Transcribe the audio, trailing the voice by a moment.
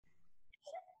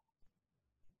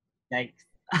Yikes.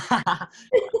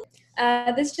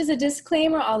 This is just a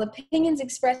disclaimer. All opinions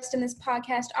expressed in this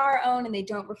podcast are our own and they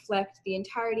don't reflect the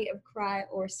entirety of CRY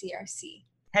or CRC.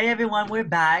 Hey everyone, we're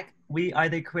back. We are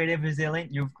the Creative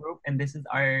Resilient Youth Group, and this is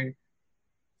our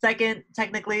second,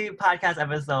 technically, podcast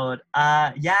episode.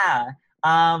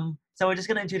 So we're just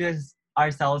gonna introduce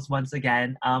ourselves once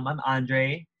again. I'm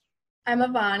Andre. I'm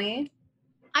Avani.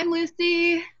 I'm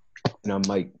Lucy. And I'm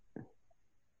Mike.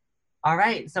 All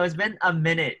right, so it's been a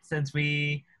minute since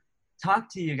we talked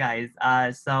to you guys.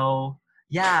 We're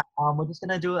just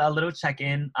gonna do a little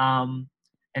check-in and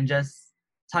just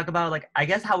talk about, like, I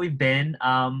guess how we've been.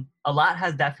 A lot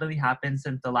has definitely happened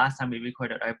since the last time we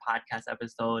recorded our podcast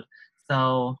episode.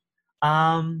 So,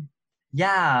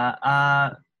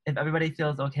 if everybody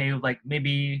feels okay with, like,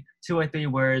 maybe 2 or 3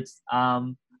 words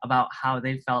about how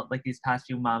they felt, like, these past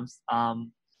few months,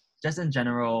 just in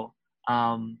general,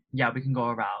 we can go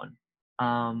around.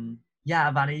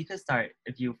 Avani, you could start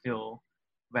if you feel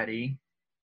ready.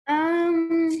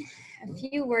 A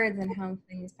few words on how I'm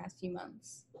feeling these past few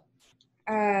months.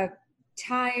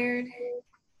 Tired,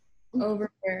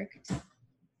 overworked,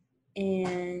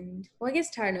 and I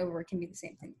guess tired and overworked can be the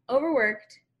same thing.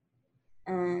 Overworked,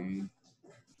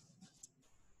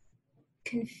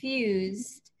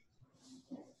 confused,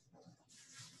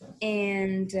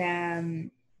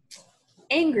 and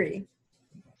angry.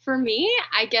 For me,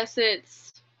 I guess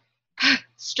it's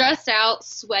stressed out,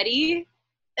 sweaty.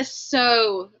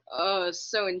 So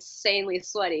insanely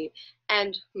sweaty.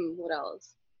 And what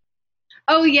else?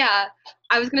 Oh yeah,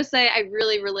 I was gonna say I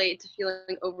really relate to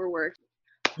feeling overworked.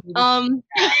 I'm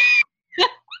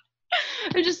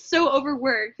just so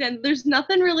overworked, and there's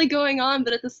nothing really going on,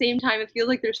 but at the same time, it feels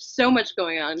like there's so much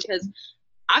going on, because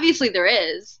obviously there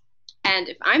is. And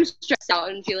if I'm stressed out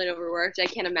and feeling overworked, I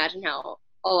can't imagine how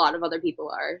a lot of other people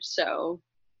are. So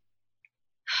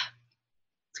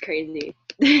it's crazy.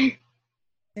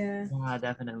 Yeah,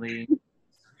 Definitely.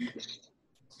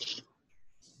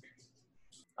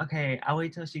 Okay, I'll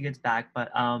wait till she gets back, but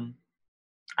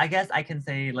I guess I can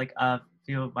say, like, a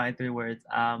few of my 3 words.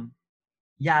 I've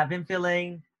been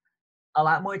feeling a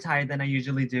lot more tired than I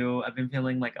usually do. I've been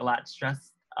feeling, like, a lot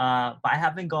stressed, but I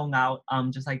have been going out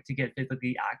just, like, to get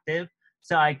physically active.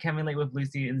 So I can relate with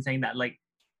Lucy in saying that, like,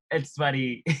 it's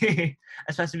sweaty,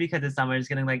 especially because it's summer. It's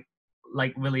getting like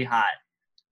really hot.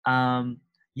 Go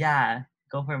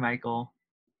for it, Michael.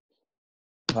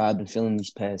 How I've been feeling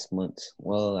these past months.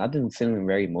 Well, I've been feeling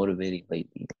very motivated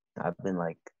lately. I've been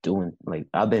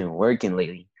I've been working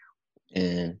lately,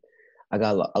 and I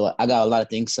got a lot of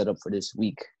things set up for this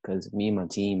week, because me and my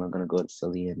team are gonna go to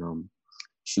Philly and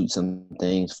shoot some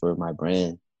things for my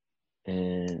brand.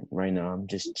 And right now I'm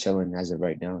just chilling as of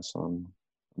right now, so I'm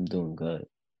doing good.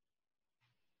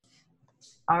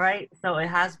 All right, so it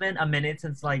has been a minute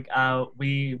since, like,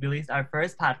 we released our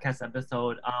first podcast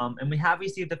episode, and we have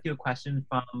received a few questions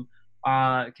from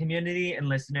our community and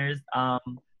listeners. So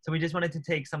we just wanted to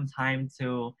take some time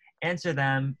to answer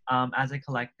them as a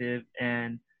collective.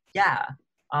 And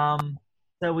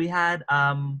so we had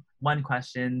one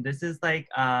question. This is like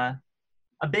a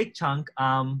big chunk.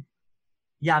 I'm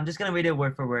just gonna read it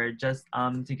word for word just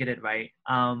to get it right.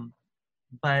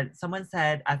 But someone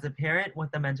said, as a parent with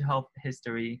a mental health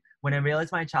history, when I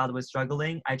realized my child was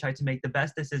struggling, I tried to make the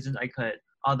best decisions I could,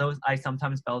 although I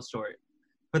sometimes fell short.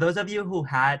 For those of you who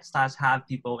had/have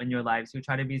people in your lives who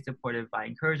try to be supportive by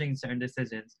encouraging certain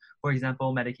decisions, for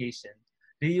example, medication,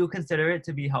 do you consider it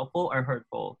to be helpful or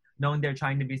hurtful, knowing they're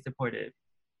trying to be supportive?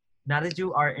 Now that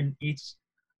you are in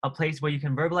a place where you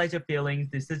can verbalize your feelings,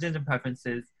 decisions, and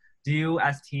preferences, do you,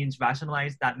 as teens,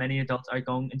 rationalize that many adults are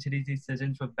going into these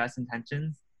decisions with best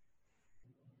intentions?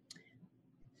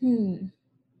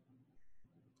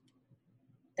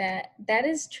 That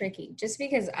is tricky, just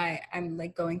because I'm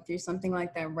like going through something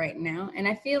like that right now. And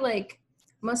I feel like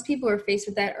most people who are faced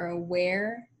with that are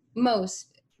aware,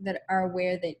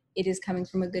 that it is coming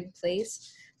from a good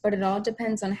place, but it all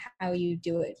depends on how you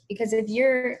do it. Because if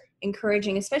you're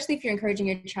encouraging, especially if you're encouraging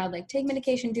your child, like, take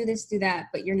medication, do this, do that,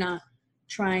 but you're not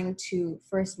trying to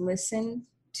first listen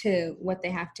to what they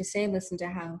have to say, listen to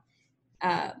how,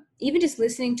 even just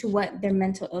listening to what their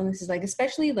mental illness is like,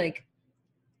 especially like,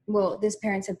 well, this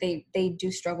parent said they do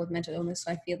struggle with mental illness,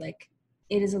 so I feel like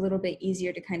it is a little bit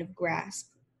easier to kind of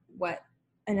grasp what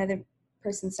another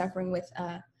person suffering with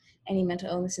any mental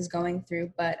illness is going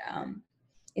through. But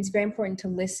it's very important to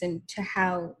listen to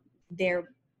how their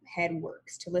head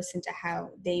works, to listen to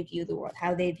how they view the world,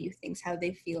 how they view things, how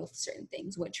they feel certain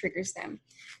things, what triggers them.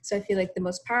 So I feel like the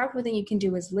most powerful thing you can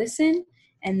do is listen,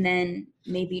 and then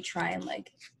maybe try and,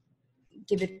 like,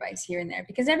 give advice here and there,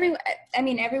 because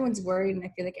everyone's worried, and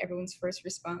I feel like everyone's first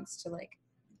response to, like,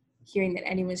 hearing that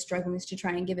anyone's struggling is to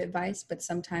try and give advice, but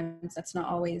sometimes that's not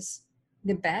always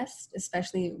the best,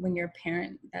 especially when you're a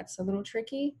parent. That's a little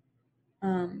tricky.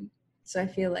 So I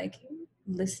feel like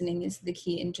listening is the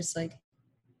key, and just like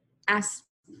ask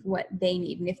what they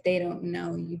need. And if they don't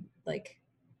know, you like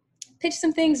pitch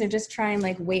some things or just try and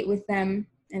like wait with them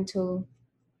until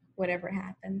whatever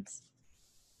happens.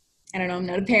 I don't know, I'm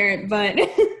not a parent, but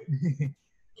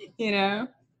you know.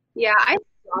 Yeah, I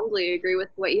strongly agree with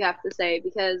what you have to say,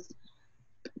 because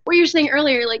what you were saying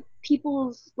earlier, like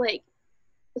people's like,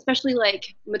 especially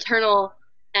like maternal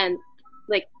and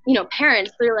like, you know,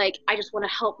 parents, they're like, I just want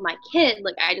to help my kid.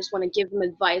 Like, I just want to give them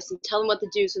advice and tell them what to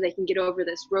do so they can get over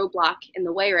this roadblock in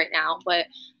the way right now. But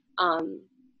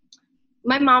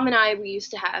my mom and I, we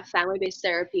used to have family-based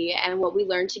therapy, and what we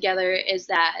learned together is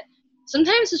that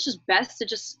sometimes it's just best to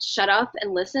just shut up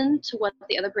and listen to what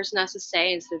the other person has to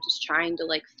say instead of just trying to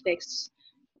like fix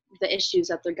the issues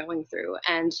that they're going through.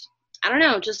 And I don't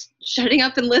know, just shutting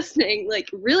up and listening like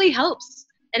really helps.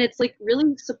 And it's like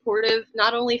really supportive,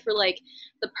 not only for like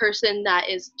the person that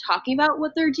is talking about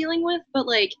what they're dealing with, but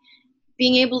like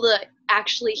being able to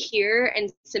actually hear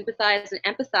and sympathize and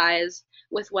empathize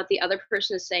with what the other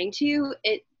person is saying to you.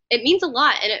 It means a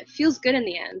lot, and it feels good in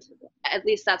the end. At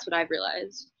least that's what I've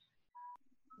realized.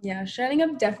 Yeah, shutting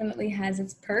up definitely has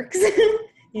its perks.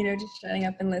 You know, just shutting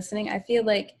up and listening. I feel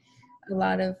like a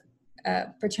lot of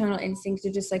paternal instincts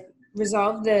are just like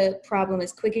resolve the problem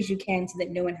as quick as you can so that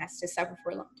no one has to suffer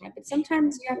for a long time. But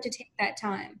sometimes you have to take that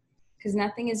time, because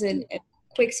nothing is a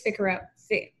quick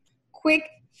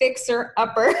fixer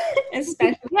upper,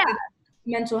 especially with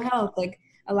mental health. Like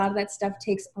a lot of that stuff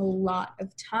takes a lot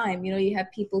of time. You know, you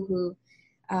have people who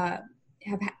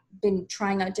have been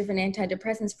trying out different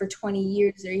antidepressants for 20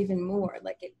 years or even more.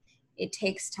 Like it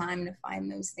takes time to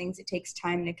find those things. It takes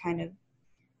time to kind of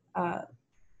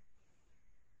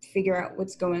figure out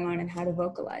what's going on and how to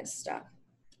vocalize stuff.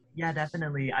 Yeah,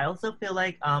 definitely. I also feel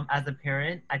like as a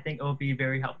parent, I think it would be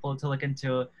very helpful to look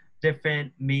into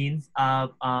different means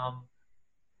of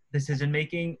decision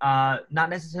making. Not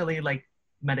necessarily like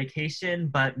medication,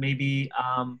 but maybe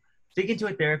speaking to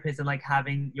a therapist and like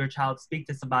having your child speak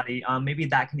to somebody. Maybe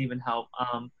that can even help.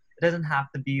 It doesn't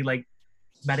have to be like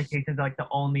medications are like the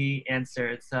only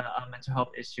answer to mental health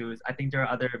issues. I think there are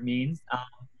other means.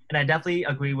 And I definitely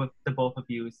agree with the both of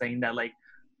you saying that like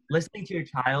listening to your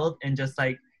child and just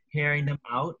like hearing them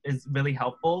out is really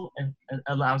helpful, and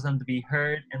allows them to be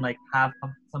heard and like have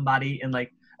somebody and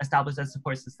like establish a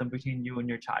support system between you and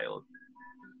your child.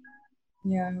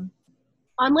 Yeah.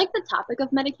 On like the topic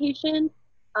of medication,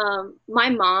 my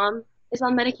mom is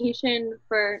on medication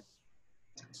for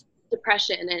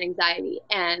depression and anxiety,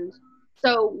 and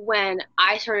so when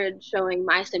I started showing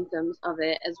my symptoms of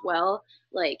it as well,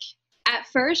 like at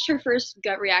first her first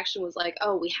gut reaction was like,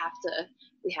 oh, we have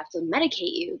to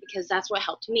medicate you because that's what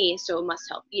helped me, so it must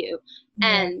help you.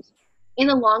 Yeah. And in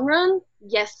the long run,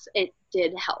 yes, it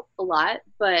did help a lot,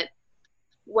 but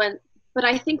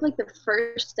I think like the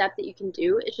first step that you can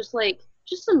do is just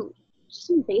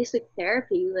some basic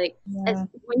therapy. Like as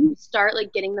when you start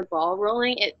like getting the ball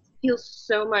rolling, it feels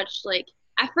so much like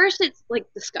at first it's like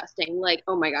disgusting, like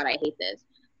oh my god, I hate this.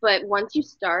 But once you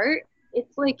start,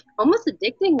 it's like almost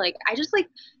addicting. Like I just like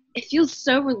it feels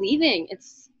so relieving.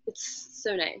 It's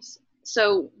so nice.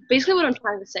 So basically what I'm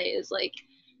trying to say is like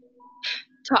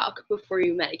talk before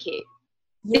you medicate.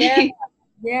 Yeah.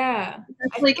 Yeah.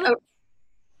 That's like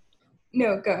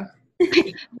No, go.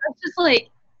 that's just like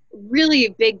really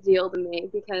a big deal to me,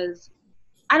 because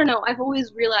I don't know, I've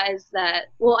always realized that,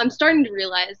 well, I'm starting to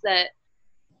realize that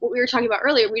what we were talking about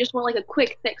earlier, we just want like a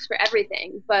quick fix for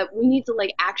everything, but we need to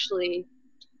like actually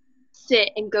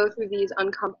sit and go through these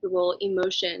uncomfortable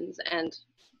emotions and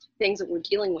things that we're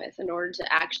dealing with in order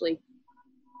to actually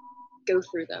go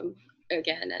through them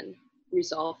again and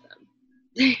resolve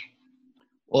them.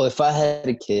 Well, if I had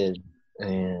a kid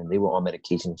and they were on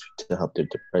medication to help their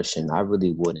depression, I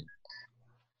really wouldn't.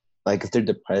 Like if they're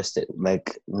depressed, like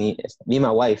if me and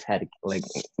my wife had like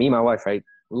me and my wife, right?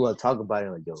 We want to talk about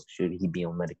it like, yo, should he be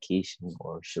on medication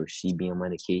or should she be on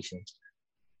medication?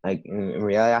 Like in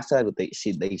reality, I feel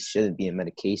like they shouldn't be on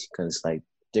medication, because like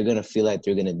they're gonna feel like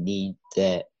they're gonna need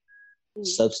that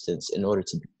substance in order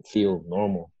to feel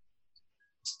normal.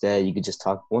 Instead, you could just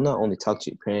talk. Well, not only talk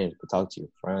to your parents, but talk to your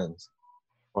friends,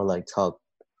 or like talk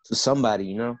to somebody,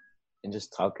 you know, and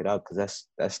just talk it out, because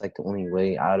that's like the only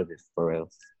way out of it for real.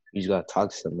 You just gotta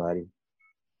talk to somebody,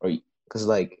 or because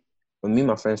like when me and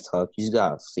my friends talk, you just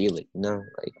gotta feel it, you know,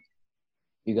 like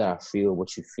you gotta feel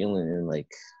what you're feeling, and like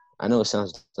I know it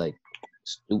sounds like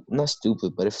not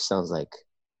stupid, but it sounds like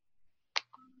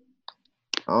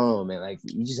I don't know, man. Like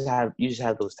you just have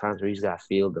those times where you just gotta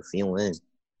feel the feeling,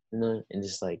 you know, and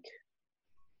just like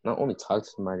not only talk to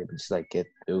somebody, but just like get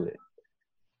through it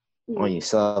on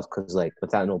yourself. Cause like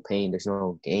without no pain, there's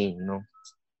no gain, you know.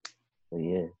 But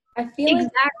yeah, I feel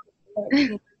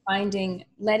Exactly. like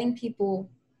letting people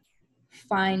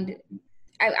find,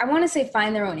 I want to say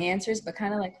find their own answers, but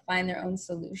kind of like find their own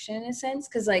solution in a sense.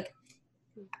 Cause like,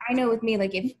 I know with me,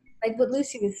 like if, like what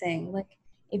Lucy was saying, like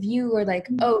if you were like,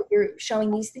 oh, you're showing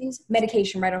these things,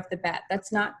 medication right off the bat,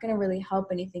 that's not going to really help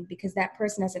anything because that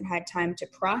person hasn't had time to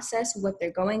process what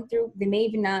they're going through. They may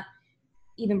even not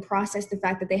even process the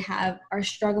fact that they are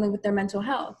struggling with their mental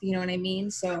health. You know what I mean?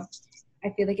 So I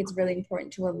feel like it's really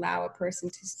important to allow a person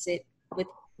to sit with,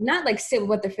 not like sit with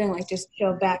what they're feeling, like just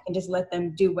chill back and just let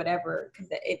them do whatever, because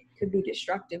it could be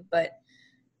destructive. But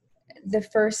the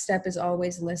first step is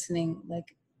always listening,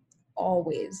 like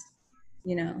always,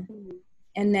 you know.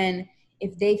 And then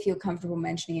if they feel comfortable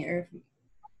mentioning it, or if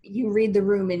you read the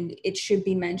room and it should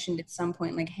be mentioned at some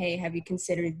point, like, hey, have you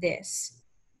considered this?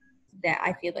 That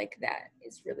I feel like that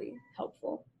is really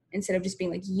helpful. Instead of just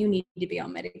being like, you need to be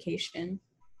on medication.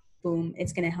 Boom,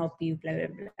 it's going to help you, blah, blah,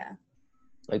 blah.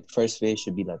 like the first phase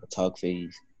should be like a talk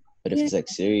phase. But if it's like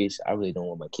serious, I really don't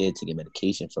want my kid to get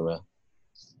medication for real.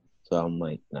 So I'm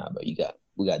like, nah, but we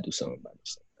gotta do something about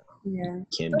this. Yeah.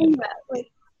 Can't be.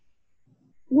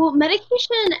 Well,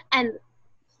 medication and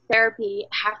therapy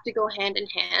have to go hand in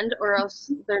hand, or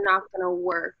else they're not gonna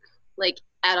work like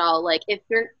at all. Like if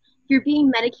you're being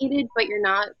medicated, but you're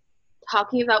not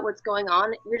talking about what's going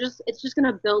on, it's just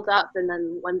gonna build up, and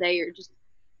then one day you're just,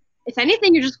 if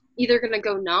anything, you're just either gonna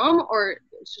go numb or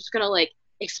it's just gonna like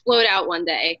explode out one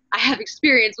day. I have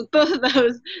experience with both of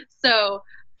those, so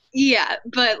yeah.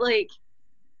 But like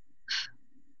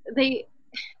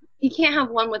you can't have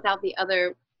one without the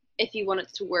other if you want it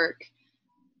to work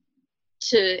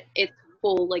to its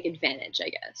full like advantage, I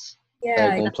guess.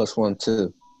 Yeah. Like 1 + 1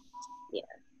 2. Yeah.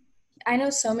 I know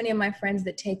so many of my friends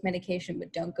that take medication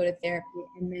but don't go to therapy,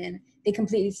 and then they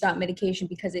completely stop medication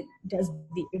because it does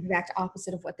the exact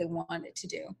opposite of what they want it to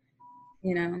do.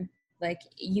 You know, like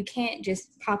you can't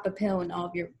just pop a pill and all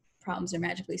of your problems are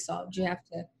magically solved. You have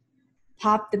to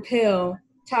pop the pill,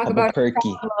 talk I'm about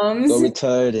perky. problems. Go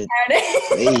retarded.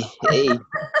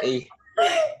 hey.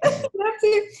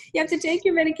 You have to take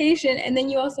your medication, and then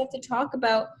you also have to talk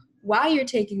about why you're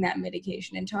taking that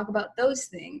medication and talk about those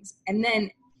things. And then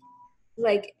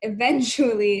like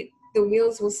eventually the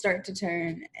wheels will start to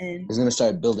turn, and It's gonna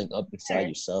start building up inside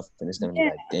yourself, and it's gonna be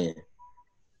like, damn.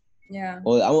 Yeah.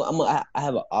 Well, I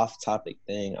have an off-topic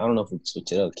thing. I don't know if we can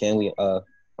switch it up. Can we,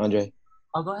 Andre?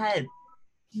 Oh, go ahead.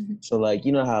 So like,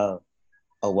 you know how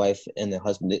a wife and a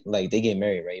husband, they get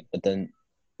married, right? But then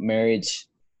marriage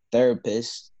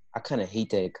therapists, I kind of hate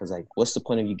that because like, what's the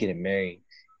point of you getting married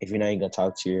if you're not even gonna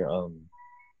talk to your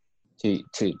to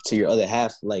your other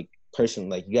half, like person?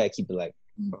 Like you gotta keep it like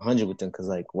 100 with them, because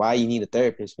like, why you need a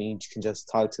therapist when you can just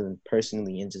talk to them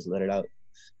personally and just let it out?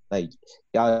 Like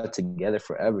y'all are together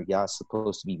forever. Y'all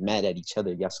supposed to be mad at each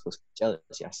other. Y'all supposed to be jealous.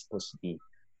 Y'all supposed to be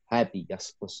happy. Y'all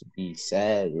supposed to be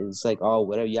sad. It's like, oh,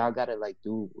 whatever y'all gotta like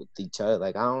do with each other.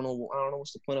 Like I don't know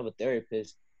what's the point of a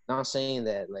therapist. Not saying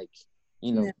that like,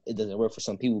 you know, it doesn't work for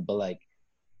some people, but like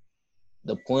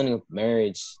the point of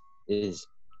marriage is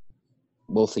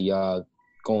both of y'all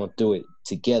going through it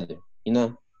together, you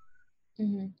know?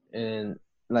 Mm-hmm. And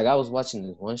like I was watching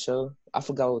this one show. I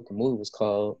forgot what the movie was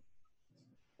called,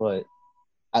 but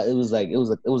it was like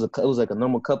a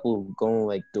normal couple going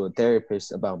like to a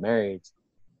therapist about marriage,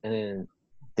 and then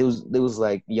they was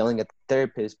like yelling at the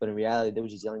therapist, but in reality they were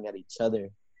just yelling at each other.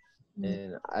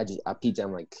 And I peeped.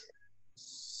 I'm like,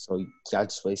 so y'all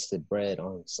just wasted bread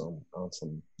on some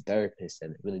therapists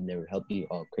that really never help you,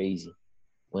 all crazy,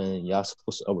 when y'all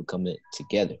supposed to overcome it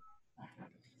together.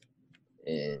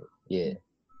 And yeah,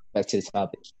 back to the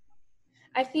topic.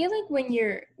 I feel like when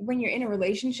you're in a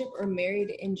relationship or married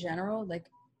in general, like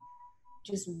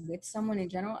just with someone in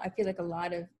general, I feel like a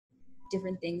lot of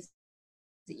different things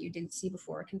that you didn't see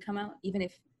before can come out, even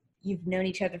if you've known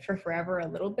each other for forever a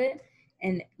little bit.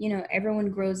 And, you know,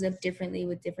 everyone grows up differently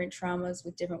with different traumas,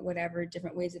 with different whatever,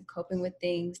 different ways of coping with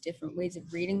things, different ways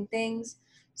of reading things.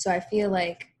 So I feel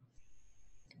like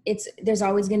there's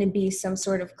always going to be some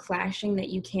sort of clashing that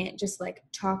you can't just like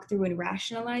talk through and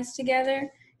rationalize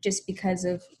together just because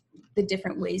of the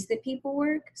different ways that people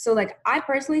work. So like I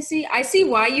personally see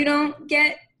why you don't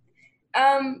get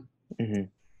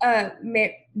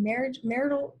marriage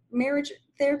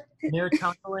therapy. Marriage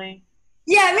counseling.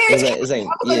 Yeah, marriage counseling.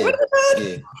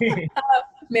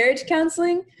 Marriage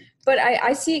counseling. But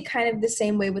I see it kind of the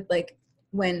same way with like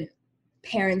when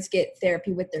parents get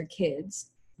therapy with their kids.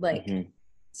 Like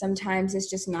sometimes it's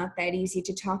just not that easy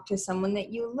to talk to someone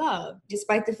that you love,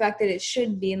 despite the fact that it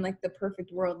should be in like the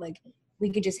perfect world. Like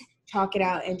we could just talk it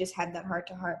out and just have that heart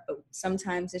to heart, but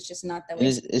sometimes it's just not that And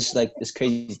way. it's like, it's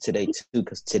crazy today too,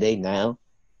 because like now,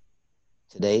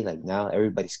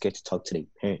 everybody's scared to talk to their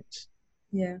parents.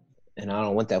 Yeah. And I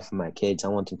don't want that for my kids. I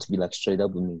want them to be like straight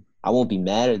up with me. I won't be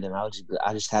mad at them. I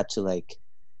just have to like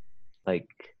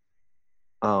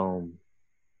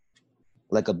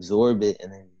absorb it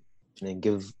and then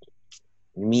give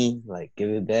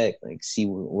it back, like see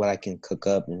what I can cook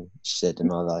up and shit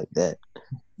and all like that.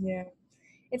 Yeah.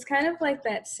 It's kind of like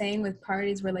that saying with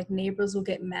parties where like neighbors will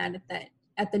get mad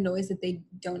at the noise that they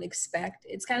don't expect.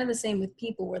 It's kind of the same with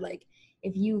people where like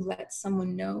if you let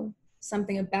someone know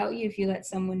something about you, if you let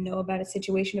someone know about a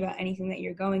situation, about anything that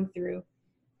you're going through,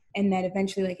 and that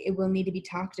eventually like it will need to be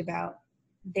talked about,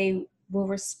 they will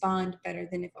respond better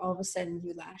than if all of a sudden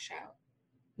you lash out,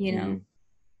 you know? Mhm.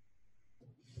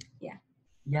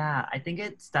 Yeah, I think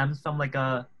it stems from like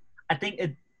I think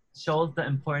it shows the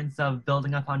importance of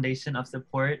building a foundation of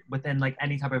support within like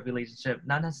any type of relationship,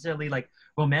 not necessarily like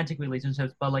romantic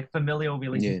relationships, but like familial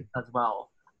relationships as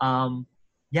well.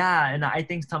 Yeah, and I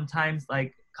think sometimes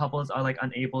like couples are like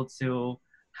unable to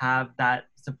have that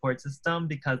support system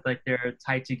because like they're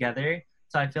tied together.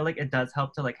 So I feel like it does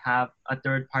help to like have a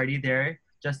third party there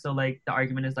just so like the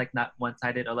argument is like not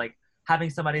one-sided, or like having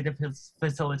somebody to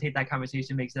facilitate that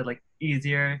conversation makes it like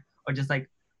easier, or just like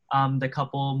the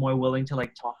couple more willing to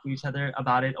like talk to each other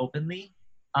about it openly.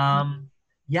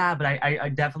 Yeah, but I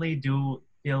definitely do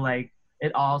feel like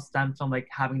it all stems from like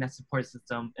having that support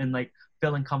system and like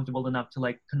feeling comfortable enough to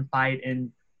like confide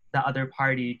in the other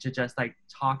party to just like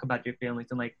talk about your feelings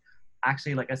and like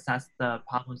actually like assess the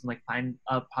problems and like find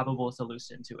a probable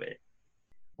solution to it.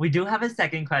 We do have a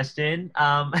second question.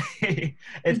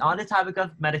 It's on the topic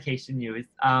of medication use.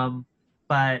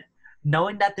 But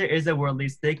knowing that there is a worldly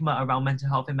stigma around mental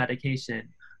health and medication,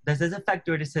 does this affect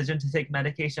your decision to take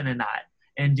medication or not?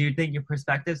 And do you think your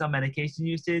perspectives on medication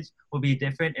usage will be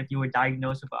different if you were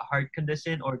diagnosed with a heart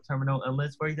condition or terminal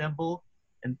illness, for example?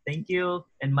 And thank you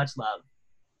and much love.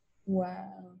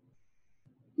 Wow.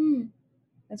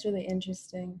 That's really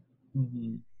interesting.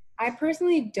 Mm-hmm. I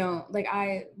personally don't, like,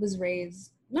 I was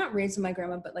not raised with my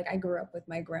grandma, but like I grew up with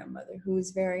my grandmother who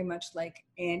is very much like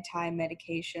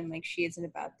anti-medication. Like she isn't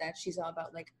about that. She's all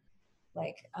about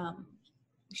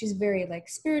she's very like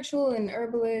spiritual and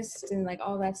herbalist and like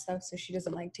all that stuff. So she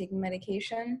doesn't like taking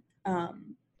medication.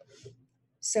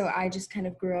 So I just kind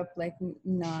of grew up like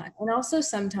not, and also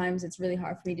sometimes it's really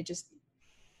hard for me to just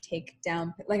take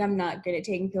down, like I'm not good at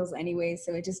taking pills anyway,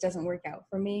 so it just doesn't work out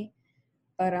for me.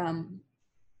 But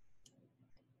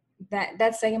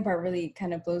that second part really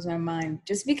kind of blows my mind,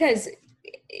 just because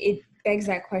it begs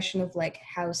that question of like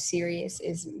how serious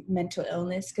is mental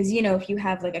illness, because you know if you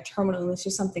have like a terminal illness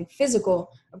or something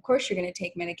physical, of course you're going to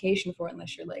take medication for it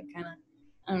unless you're like kind of,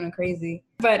 I don't know, crazy.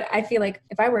 But I feel like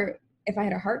if I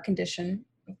had a heart condition,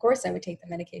 of course I would take the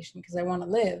medication because I want to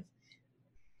live.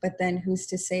 But then who's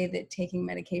to say that taking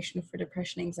medication for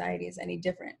depression, anxiety is any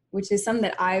different? Which is something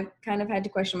that I've kind of had to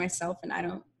question myself and I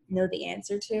don't know the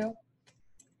answer to.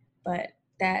 But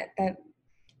that's a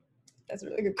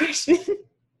really good question.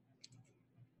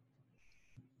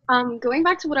 Going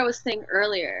back to what I was saying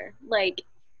earlier, like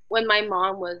when my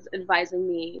mom was advising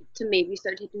me to maybe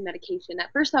start taking medication,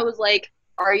 at first I was like,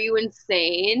 are you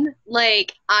insane?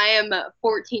 Like, I am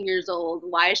 14 years old.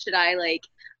 Why should I, like,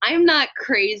 I am not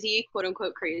crazy, quote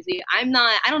unquote crazy. I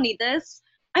don't need this.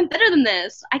 I'm better than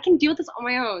this. I can deal with this on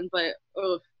my own, but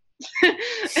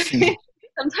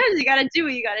sometimes you gotta do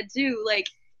what you gotta do. Like,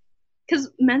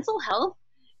 because mental health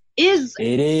is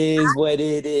It is what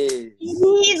it is. It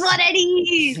is what it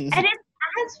is. And it's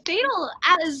as fatal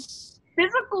as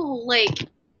physical,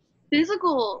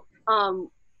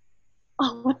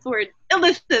 what's the word?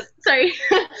 Illnesses. Sorry.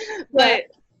 But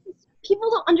people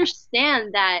don't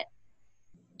understand that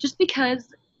just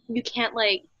because you can't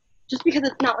just because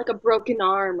it's not like a broken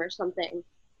arm or something,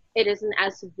 it isn't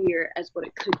as severe as what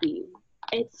it could be.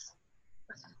 It's,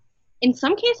 in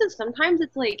some cases, sometimes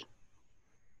it's like,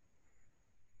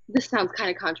 this sounds kind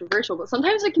of controversial, but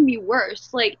sometimes it can be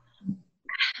worse. Like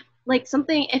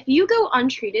something, if you go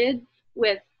untreated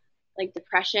with like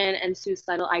depression and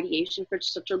suicidal ideation for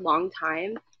such a long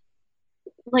time,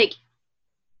 like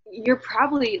you're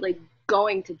probably like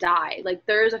going to die. Like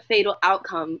there's a fatal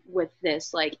outcome with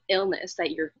this like illness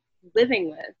that you're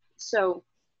living with. So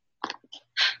I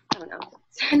don't know.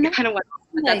 Kind of what,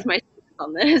 but that's my stance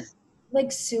on this.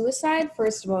 Like suicide,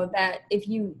 first of all, that if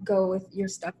you go with your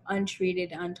stuff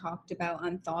untreated, untalked about,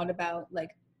 unthought about,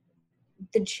 like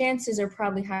the chances are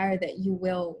probably higher that you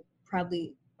will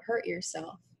probably hurt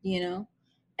yourself,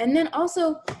 And then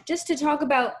also just to talk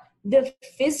about the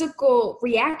physical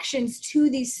reactions to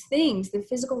these things, the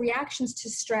physical reactions to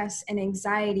stress and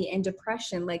anxiety and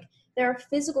depression. Like there are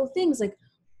physical things, like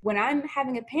when I'm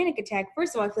having a panic attack,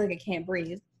 first of all, I feel like I can't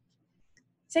breathe.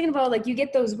 Second of all, like you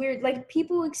get those weird, like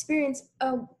people experience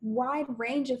a wide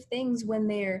range of things when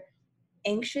they're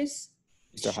anxious.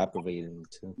 They're hyperventilating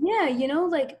too. Yeah,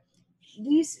 like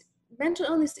these mental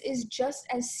illness is just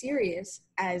as serious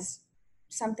as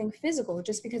something physical,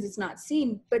 just because it's not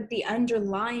seen, but the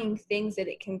underlying things that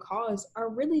it can cause are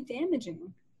really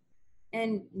damaging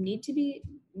and need to be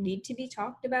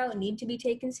talked about, need to be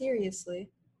taken seriously.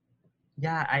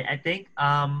 Yeah, I think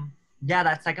yeah,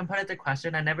 that second part of the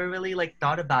question, I never really like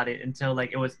thought about it until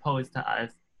like it was posed to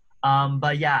us.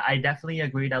 But yeah, I definitely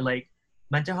agree that like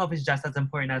mental health is just as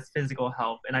important as physical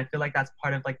health, and I feel like that's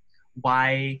part of like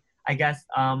why I guess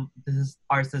this is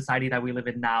our society that we live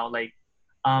in now. Like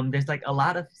there's like a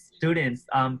lot of students,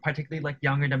 particularly like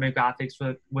younger demographics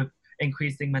with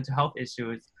increasing mental health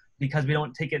issues because we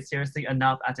don't take it seriously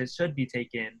enough as it should be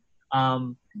taken.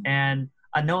 And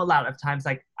I know a lot of times,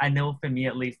 like I know for me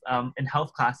at least, in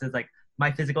health classes, like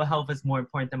my physical health is more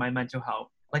important than my mental health.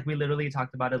 Like we literally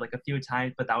talked about it like a few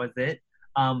times, but that was it.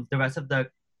 The rest of the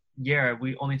year,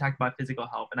 we only talked about physical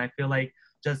health, and I feel like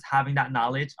just having that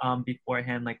knowledge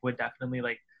beforehand, like would definitely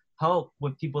like help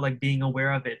with people like being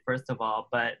aware of it first of all,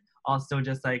 but also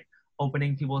just like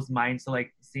opening people's minds to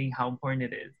like seeing how important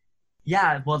it is.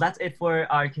 Yeah, well that's it for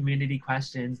our community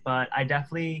questions, but I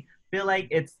definitely feel like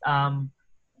it's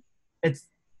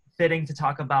fitting to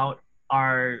talk about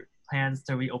our plans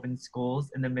to reopen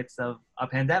schools in the midst of a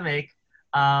pandemic.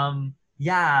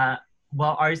 Yeah,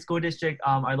 well, our school district,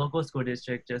 our local school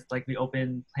district, just like we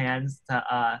opened plans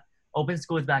to open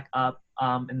schools back up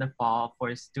in the fall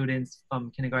for students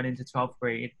from kindergarten to 12th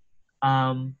grade.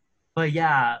 But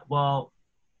yeah, well,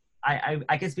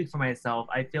 I can speak for myself.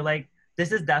 I feel like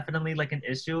this is definitely like an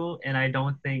issue, and I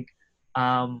don't think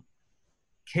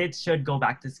kids should go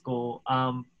back to school.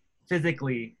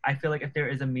 Physically, I feel like if there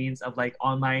is a means of like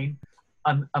online,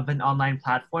 of an online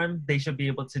platform, they should be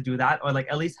able to do that, or like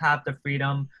at least have the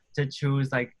freedom to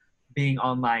choose like being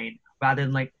online rather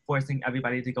than like forcing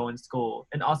everybody to go in school,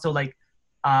 and also like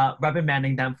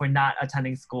reprimanding them for not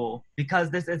attending school because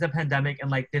this is a pandemic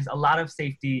and like there's a lot of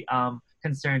safety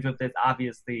concerns with this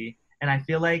obviously, and I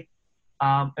feel like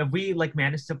if we like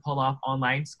managed to pull off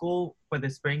online school for the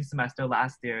spring semester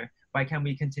last year, why can't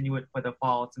we continue it for the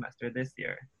fall semester this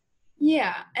year?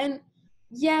 Yeah, and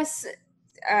yes,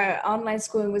 online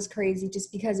schooling was crazy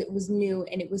just because it was new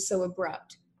and it was so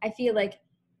abrupt. I feel like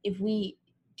if we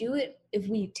if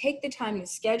we take the time to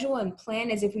schedule and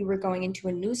plan as if we were going into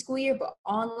a new school year, but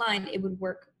online, it would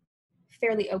work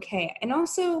fairly okay. And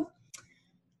also,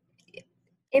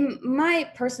 in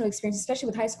my personal experience, especially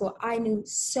with high school, I knew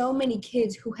so many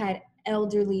kids who had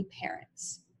elderly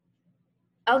parents.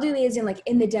 Elderly as in like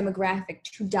in the demographic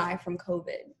to die from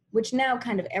COVID, which now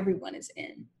kind of everyone is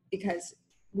in because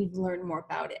we've learned more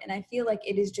about it. And I feel like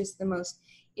it is just the most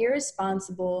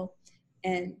irresponsible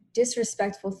and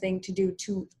disrespectful thing to do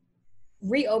to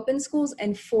reopen schools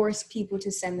and force people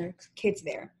to send their kids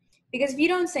there. Because if you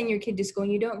don't send your kid to school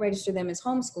and you don't register them as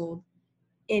homeschooled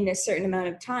in a certain amount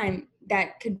of time,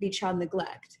 that could be child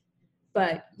neglect.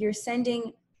 But you're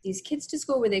sending these kids to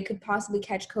school where they could possibly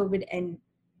catch COVID and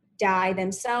die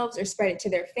themselves or spread it to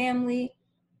their family.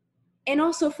 And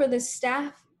also for the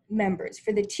staff members,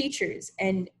 for the teachers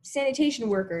and sanitation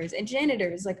workers and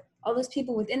janitors, like all those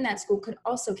people within that school could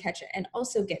also catch it and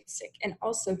also get sick and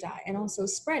also die and also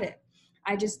spread it.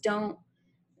 I just don't,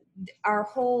 our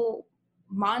whole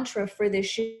mantra for this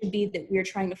should be that we're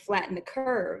trying to flatten the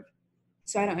curve.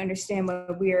 So I don't understand why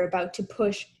we are about to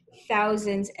push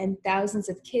thousands and thousands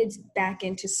of kids back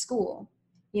into school.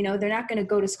 You know, they're not going to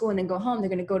go to school and then go home. They're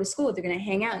going to go to school. They're going to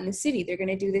hang out in the city. They're going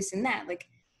to do this and that. Like,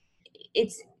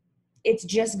 it's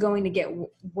just going to get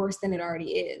worse than it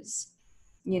already is.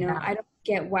 You know, Yeah. I don't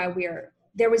get why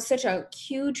there was such a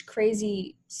huge,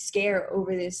 crazy scare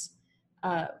over this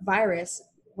virus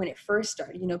when it first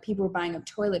started. You know, people were buying up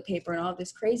toilet paper and all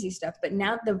this crazy stuff. But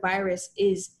now the virus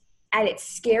is at its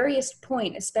scariest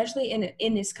point, especially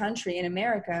in this country, in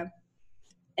America,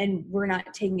 and we're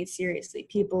not taking it seriously.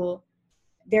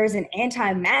 There's an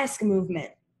anti-mask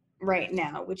movement right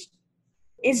now, which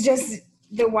is just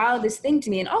the wildest thing to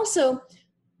me. And also,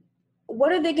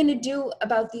 what are they going to do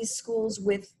about these schools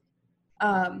with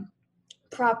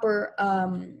proper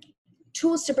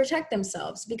tools to protect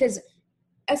themselves? Because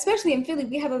especially in Philly,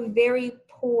 we have a very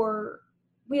poorly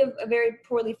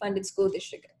funded school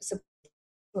district,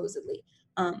 supposedly,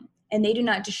 and they do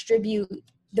not distribute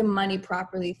the money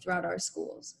properly throughout our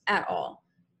schools at all.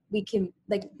 We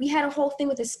had a whole thing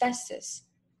with asbestos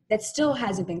that still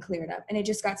hasn't been cleared up, and it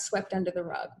just got swept under the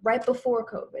rug right before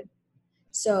COVID.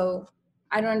 So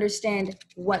I don't understand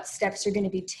what steps are going to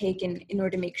be taken in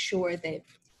order to make sure that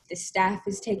the staff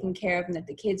is taken care of and that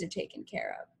the kids are taken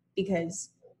care of. Because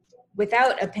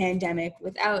without a pandemic,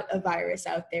 without a virus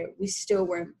out there, we still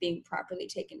weren't being properly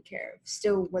taken care of.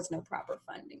 Still was no proper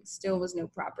funding. Still was no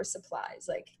proper supplies.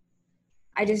 Like,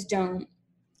 it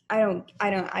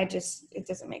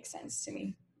doesn't make sense to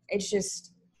me. It's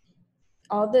just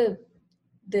all the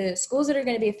schools that are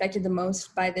going to be affected the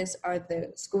most by this are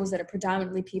the schools that are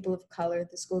predominantly people of color,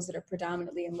 the schools that are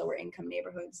predominantly in lower income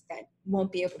neighborhoods that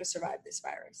won't be able to survive this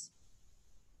virus.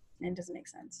 And it doesn't make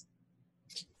sense.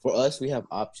 For us, we have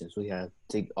options. We have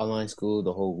take online school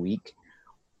the whole week,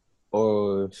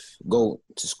 or go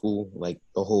to school like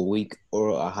the whole week, or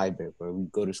a hybrid where we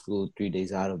go to school 3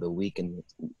 days out of the week and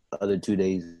the other 2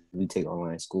 days we take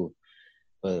online school.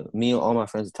 But me and all my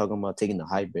friends are talking about taking the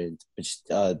hybrid, which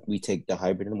we take the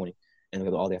hybrid in the morning and we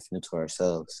have all the afternoon to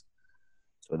ourselves.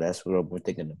 So that's what we're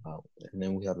thinking about. And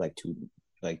then we have 2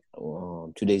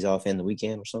 days off in the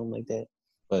weekend or something like that.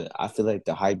 But I feel like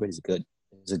the hybrid is good.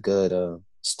 It's a good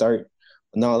start.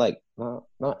 Not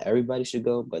everybody should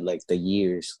go, but like the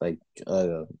years, like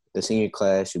the senior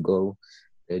class should go,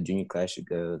 the junior class should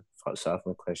go,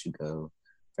 sophomore class should go.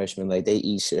 Freshmen, like they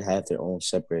each should have their own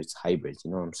separate hybrids,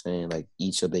 you know what I'm saying? Like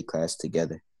each of their class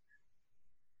together.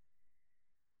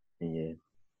 Yeah.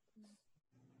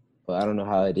 But I don't know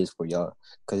how it is for y'all,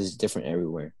 because it's different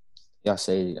everywhere. Y'all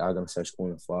say y'all gonna start school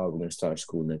in the fall, we're gonna start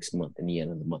school next month, in the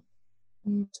end of the month.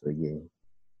 So yeah.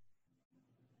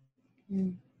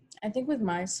 I think with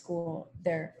my school,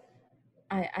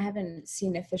 I haven't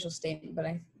seen an official statement, but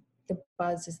the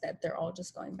buzz is that they're all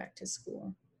just going back to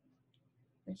school,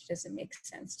 which doesn't make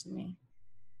sense to me.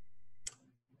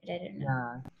 But I don't know.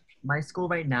 Yeah, my school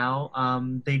right now,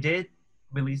 they did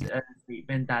release a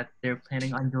statement that they're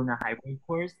planning on doing a hybrid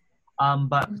course.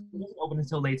 But it doesn't open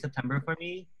until late September for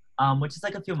me, which is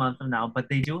like a few months from now. But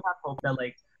they do have hope that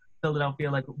like Philadelphia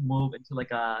like move into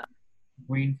like a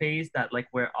green phase, that like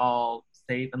we're all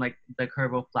safe and like the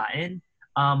curve will flatten.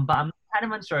 But I'm kind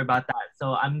of unsure about that.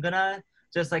 So I'm gonna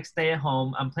just like stay at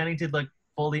home. I'm planning to like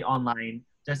fully online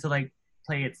just to like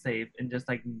play it safe and just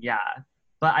like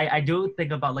But I do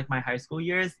think about like my high school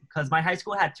years, because my high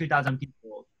school had 2,000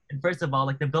 people. And first of all,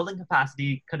 like the building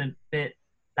capacity couldn't fit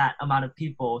that amount of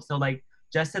people. So like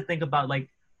just to think about like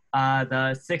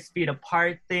the 6 feet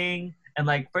apart thing, and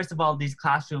like first of all, these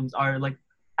classrooms are like,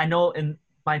 I know in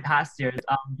my past years,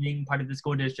 being part of the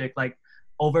school district, like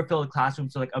overfilled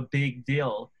classrooms are like a big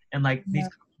deal. And like these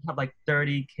classrooms have like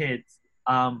 30 kids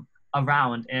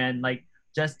around, and like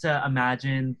just to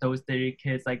imagine those 30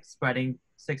 kids like spreading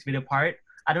 6 feet apart,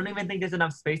 I don't even think there's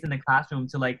enough space in the classroom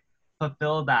to like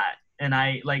fulfill that. And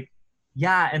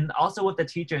and also with the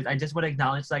teachers, I just want to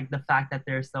acknowledge like the fact that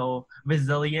they're so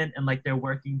resilient and like they're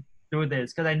working through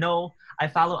this, because I know I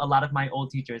follow a lot of my old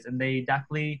teachers and they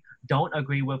definitely don't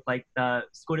agree with like the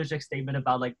school district statement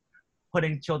about like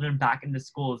putting children back into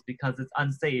schools because it's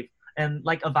unsafe. And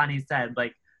like Avani said,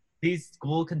 like these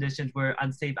school conditions were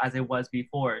unsafe as it was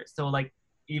before. So like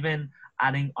even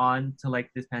adding on to like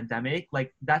this pandemic,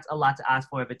 like that's a lot to ask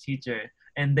for of a teacher,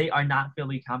 and they are not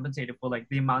fully compensated for like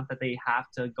the amount that they have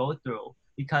to go through,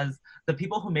 because the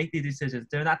people who make these decisions,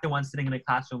 they're not the ones sitting in the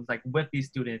classrooms like with these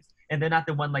students, and they're not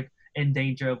the one like in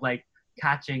danger of like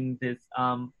catching this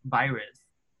virus.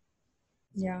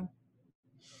 Yeah.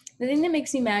 The thing that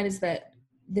makes me mad is that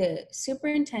the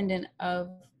superintendent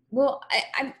of,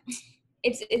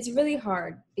 it's really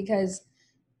hard because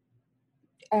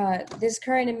this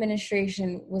current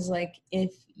administration was like,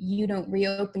 if you don't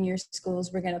reopen your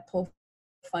schools, we're going to pull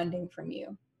funding from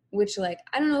you, which like,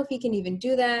 I don't know if he can even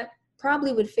do that.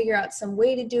 Probably would figure out some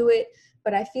way to do it,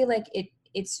 but I feel like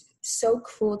it's so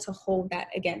cruel to hold that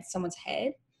against someone's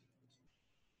head.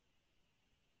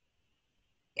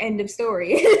 End of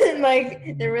story.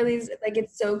 Like there really is, like,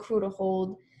 it's so cruel to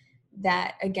hold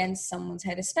that against someone's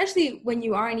head, especially when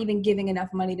you aren't even giving enough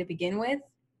money to begin with.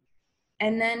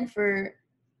 And then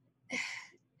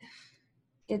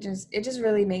it just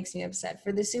really makes me upset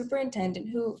for the superintendent,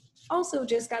 who also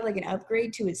just got like an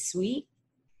upgrade to his suite.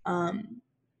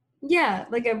 Yeah,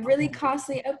 like a really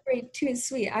costly upgrade to his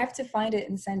suite. I have to find it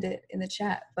and send it in the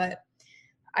chat, but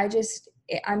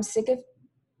I'm sick of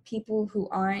people who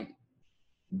aren't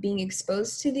being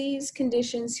exposed to these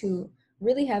conditions, who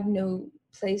really have no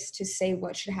place to say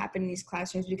what should happen in these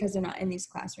classrooms because they're not in these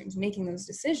classrooms making those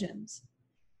decisions.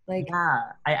 Like,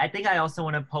 I think I also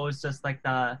want to pose just like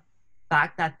the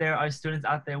fact that there are students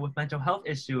out there with mental health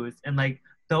issues, and like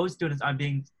those students aren't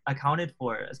being accounted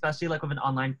for, especially like with an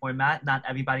online format. Not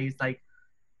everybody's like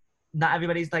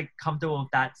comfortable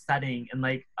with that setting, and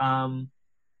like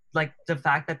the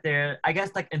fact that they're, I guess,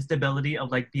 like instability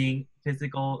of like being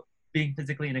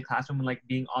physically in a classroom and like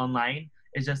being online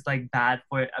is just like bad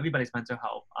for everybody's mental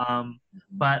health.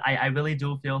 But I really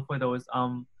do feel for those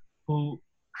who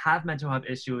have mental health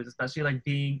issues, especially like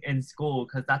being in school,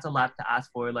 because that's a lot to ask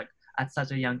for like at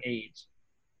such a young age.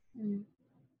 Mm.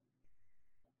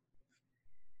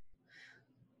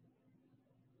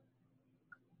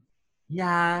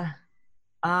 Yeah.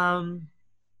 Um,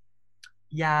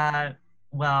 yeah.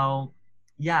 Well,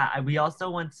 yeah. We also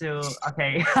want to.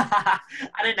 Okay. I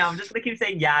don't know. I'm just gonna keep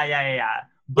saying yeah.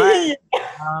 But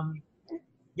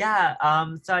yeah.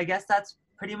 So I guess that's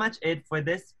pretty much it for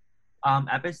this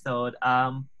episode.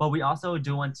 But we also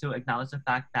do want to acknowledge the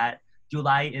fact that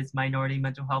July is Minority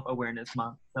Mental Health Awareness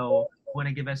Month. So we want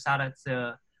to give a shout out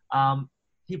to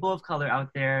people of color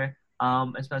out there,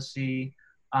 especially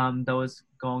those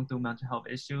going through mental health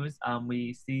issues.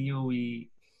 We see you, we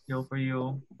feel for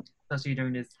you, especially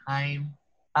during this time.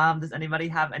 Does anybody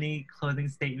have any closing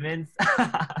statements?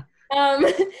 Um,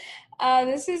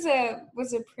 this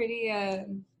was a pretty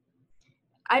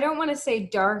I don't want to say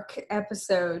dark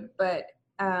episode, but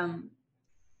the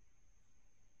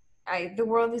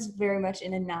world is very much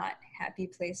in a not happy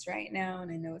place right now,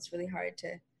 and I know it's really hard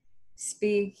to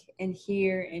speak and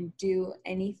hear and do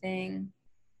anything.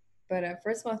 But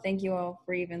first of all, thank you all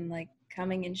for even like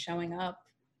coming and showing up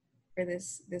for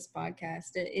this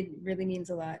podcast. It really means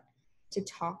a lot to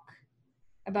talk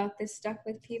about this stuff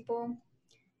with people.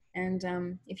 And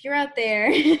if you're out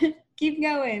there, keep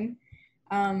going.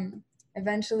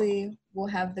 Eventually, we'll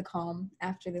have the calm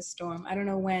after the storm. I don't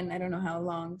know when, I don't know how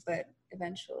long, but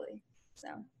eventually. So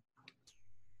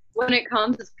when it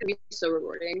comes, it's gonna be so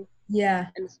rewarding. Yeah.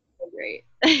 And it's so great.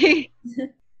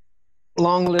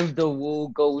 Long live the Wool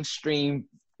Gold Stream,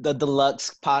 the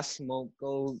deluxe Pop Smoke.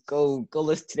 Go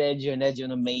listen to that joint. That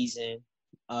joint amazing.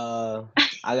 I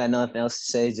got nothing else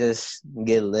to say. Just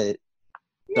get lit.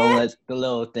 Don't let the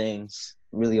little things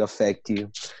really affect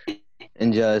you,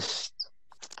 and just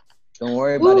don't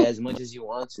worry about it as much as you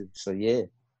want to. So yeah.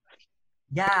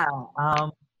 Yeah.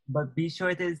 But be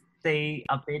sure to stay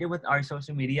updated with our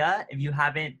social media. If you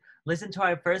haven't listened to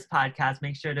our first podcast,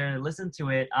 make sure to listen to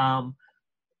it.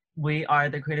 We are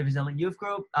the Creative Resilient Youth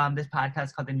Group. This podcast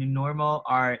is called The New Normal.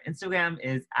 Our Instagram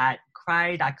is at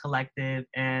cry.collective,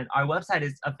 and our website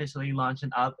is officially launching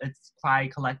up. It's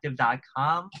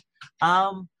crycollective.com.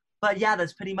 But yeah,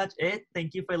 that's pretty much it.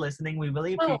 Thank you for listening. We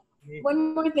really appreciate it.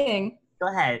 One more thing. Go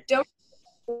ahead. Don't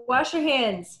wash your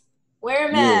hands. Wear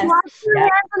a mask. Wash your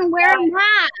hands and wear a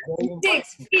mask.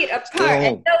 6 feet apart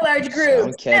and no large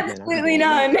groups. Absolutely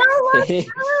none.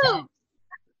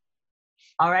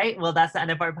 All right. Well, that's the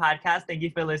end of our podcast. Thank you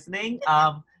for listening.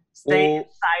 Stay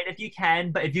inside if you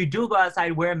can, but if you do go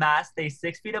outside, wear a mask. Stay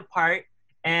 6 feet apart,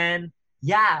 and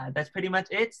yeah, that's pretty much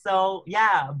it. So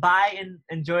yeah, bye and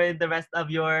enjoy the rest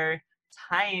of your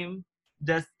time.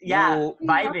 Just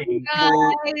vibing.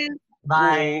 Guys.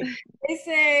 Bye.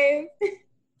 Stay safe.